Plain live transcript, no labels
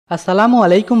আসসালামু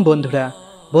আলাইকুম বন্ধুরা।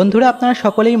 আপনারা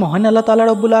সকলেই মহান আল্লাহ তাআলা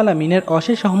রব্বুল আলামিনের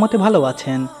অশেষ রহমতে ভালো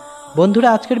আছেন। বন্ধুরা,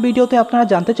 আজকের ভিডিওতে আপনারা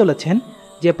জানতে চলেছেন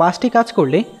যে 5টি কাজ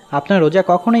করলে আপনার রোজা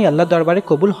কখনোই আল্লাহর দরবারে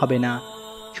কবুল হবে না।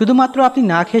 শুধুমাত্র আপনি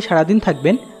না খেয়ে সারাদিন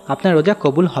থাকবেন, আপনার রোজা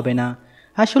কবুল হবে না।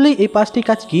 আসলে এই 5টি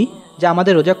কাজ কি যা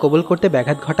আমাদের রোজা কবুল করতে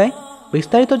ব্যাঘাত ঘটায়?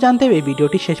 বিস্তারিত জানতে এই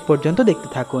ভিডিওটি শেষ পর্যন্ত দেখতে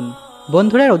থাকুন।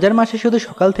 বন্ধুরা, রোজার মাসে শুধু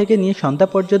সকাল থেকে নিয়ে সন্ধ্যা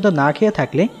পর্যন্ত না খেয়ে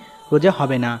থাকলে রোজা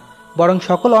হবে না, বরং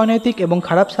সকল অনৈতিক এবং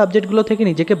খারাপ সাবজেক্টগুলো থেকে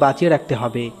নিজেকে বাঁচিয়ে রাখতে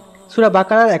হবে। সূরা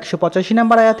বাকারার 185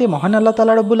 নম্বর আয়াতে মহান আল্লাহ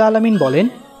তাআলা রব্বুল আলামিন বলেন,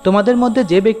 তোমাদের মধ্যে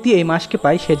যে ব্যক্তি এই মাসকে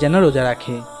পায় সে যেন রোজা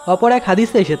রাখে। অপর এক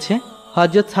হাদিসে এসেছে,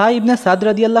 হযরত সাঈদ ইবনে সাদ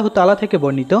রাদিয়াল্লাহু তাআলা থেকে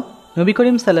বর্ণিত, নবী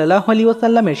করিম সাল্লাল্লাহু আলাইহি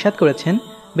ওয়াসাল্লাম ইরশাদ করেছেন,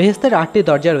 বেহেশতের 8টি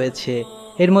দরজা রয়েছে,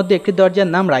 এর মধ্যে একটি দরজার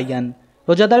নাম রায়্যান।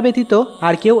 রোজাদার ব্যতীত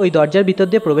আর কেউ ওই দরজার ভিতর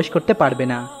দিয়ে প্রবেশ করতে পারবে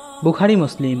না। বুখারী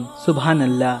মুসলিম।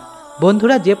 সুবহানাল্লাহ।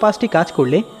 বন্ধুরা, যে 5টি কাজ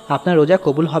করলে আপনার রোজা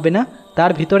কবুল হবে না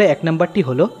তার ভিতরে 1 নম্বরটি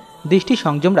হলো দৃষ্টি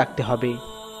সংযম রাখতে হবে।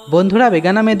 বন্ধুরা,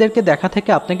 বেগানা মেয়েদেরকে দেখা থেকে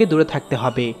আপনাকে দূরে থাকতে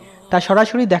হবে, তা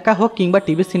সরাসরি দেখা হোক কিংবা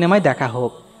টিভি সিনেমায় দেখা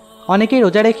হোক। অনেকেই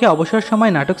রোজা রেখে অবসর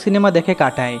সময় নাটক সিনেমা দেখে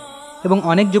কাটায় এবং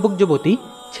অনেক যুবক যুবতী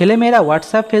ছেলেমেয়েরা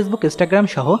হোয়াটসঅ্যাপ, ফেসবুক, ইনস্টাগ্রাম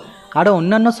সহ আরও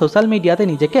অন্যান্য সোশ্যাল মিডিয়াতে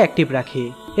নিজেকে অ্যাক্টিভ রাখে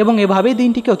এবং এভাবেই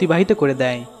দিনটিকে অতিবাহিত করে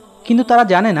দেয়। কিন্তু তারা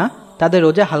জানে না তাদের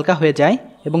রোজা হালকা হয়ে যায়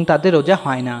এবং তাদের রোজা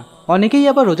হয় না। অনেকেই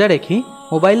আবার রোজা রেখে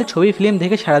মোবাইলে ছবি, ফিল্ম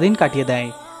দেখে সারাদিন কাটিয়ে দেয়।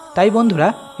 তাই বন্ধুরা,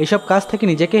 এসব কাজ থেকে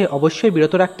নিজেকে অবশ্যই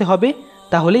বিরত রাখতে হবে,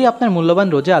 তাহলেই আপনার মূল্যবান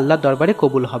রোজা আল্লাহর দরবারে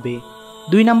কবুল হবে।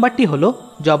 2 নম্বরটি হলো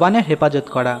জবানের হেফাজত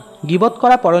করা। গীবত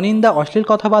করা, পরনিন্দা, অশ্লীল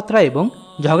কথাবার্তা এবং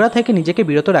ঝগড়া থেকে নিজেকে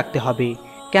বিরত রাখতে হবে।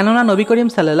 কেননা নবী করিম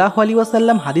সাল্লাল্লাহু আলাইহি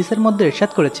ওয়াসাল্লাম হাদিসের মধ্যে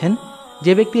ইরশাদ করেছেন,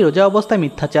 যে ব্যক্তি রোজা অবস্থায়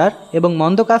মিথ্যাচার এবং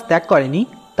মন্দ কাজ ত্যাগ করেনি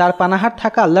তার পানাহার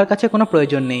থাকা আল্লাহর কাছে কোনো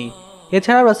প্রয়োজন নেই।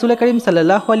 এছাড়া রাসূল করিম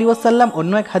সাল্লাল্লাহু আলাইহি ওয়াসাল্লাম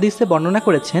অন্য এক হাদিসে বর্ণনা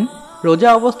করেছেন, রোজা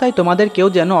অবস্থায় তোমাদের কেউ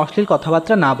যেন অশ্লীল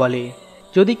কথাবার্তা না বলে।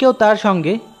 যদি কেউ তার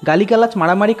সঙ্গে গালিগালাজ,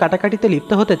 মারামারি, কাটাকাটিতে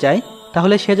লিপ্ত হতে চায়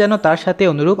তাহলে সে যেন তার সাথে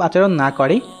অনুরূপ আচরণ না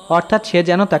করে, অর্থাৎ সে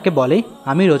যেন তাকে বলে,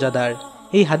 আমি রোজাদার।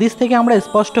 এই হাদিস থেকে আমরা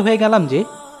স্পষ্ট হয়ে গেলাম যে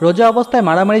রোজা অবস্থায়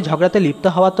মারামারি, ঝগড়াতে লিপ্ত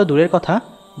হওয়া তো দূরের কথা,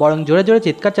 বরং জোরে জোরে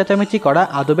চিৎকার চেঁচামেচি করা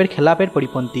আদবের খেলাপের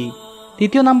পরিপন্থী।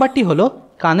 3 নম্বরটি হলো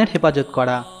কানের হেফাজত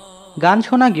করা। গান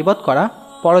শোনা, গীবত করা,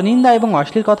 পরনিন্দা এবং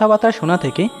অশ্লীল কথাবার্তা শোনা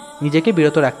থেকে নিজেকে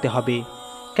বিরত রাখতে হবে।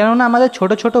 কেননা আমাদের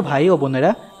ছোট ছোট ভাই ও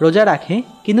বোনেরা রোজা রাখে,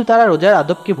 কিন্তু তারা রোজার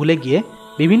আদবকে ভুলে গিয়ে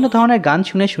বিভিন্ন ধরনের গান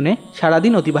শুনে শুনে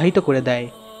সারাদিন অতিবাহিত করে দেয়।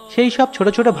 সেই সব ছোট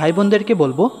ছোট ভাই বোনদেরকে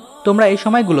বলবো, তোমরা এই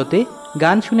সময়গুলোতে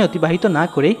গান শুনে অতিবাহিত না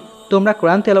করে তোমরা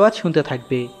কোরআন তেলাওয়াত শুনতে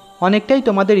থাকবে। অনেকটাই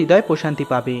তোমাদের হৃদয় প্রশান্তি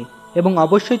পাবে এবং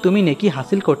অবশ্যই তুমি নেকি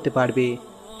হাসিল করতে পারবে।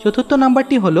 4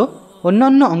 নম্বরটি হলো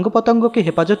অন্যান্য অঙ্গ প্রত্যঙ্গকে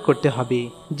হেফাজত করতে হবে,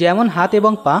 যেমন হাত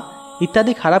এবং পা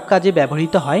ইত্যাদি খারাপ কাজে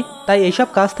ব্যবহৃত হয়, তাই এইসব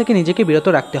কাজ থেকে নিজেকে বিরত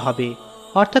রাখতে হবে।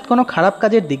 অর্থাৎ কোনো খারাপ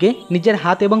কাজের দিকে নিজের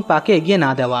হাত এবং পাকে এগিয়ে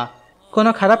না দেওয়া, কোনো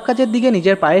খারাপ কাজের দিকে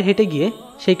নিজের পায়ের হেঁটে গিয়ে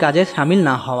সেই কাজে সামিল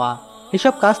না হওয়া,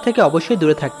 এসব কাজ থেকে অবশ্যই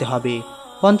দূরে থাকতে হবে।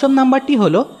 5 নম্বরটি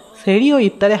হলো সেহরি ও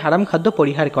ইফতারে হারাম খাদ্য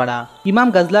পরিহার করা। ইমাম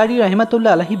গাজলারি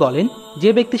রাহিমাতুল্লাহ আলাইহি বলেন, যে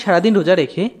ব্যক্তি সারাদিন রোজা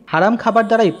রেখে হারাম খাবার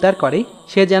দ্বারা ইফতার করে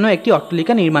সে যেন একটি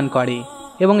অট্টালিকা নির্মাণ করে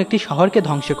এবং একটি শহরকে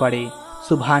ধ্বংস করে।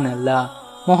 সুবহানাল্লাহ।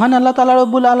 মহান আল্লাহ তাআলা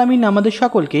রব্বুল আলামিন আমাদের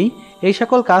সকলকেই এই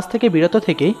সকল কাজ থেকে বিরত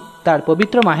থেকে তার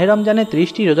পবিত্র মাহে রমজানে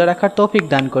 30টি রোজা রাখার তৌফিক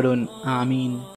দান করুন। আমিন।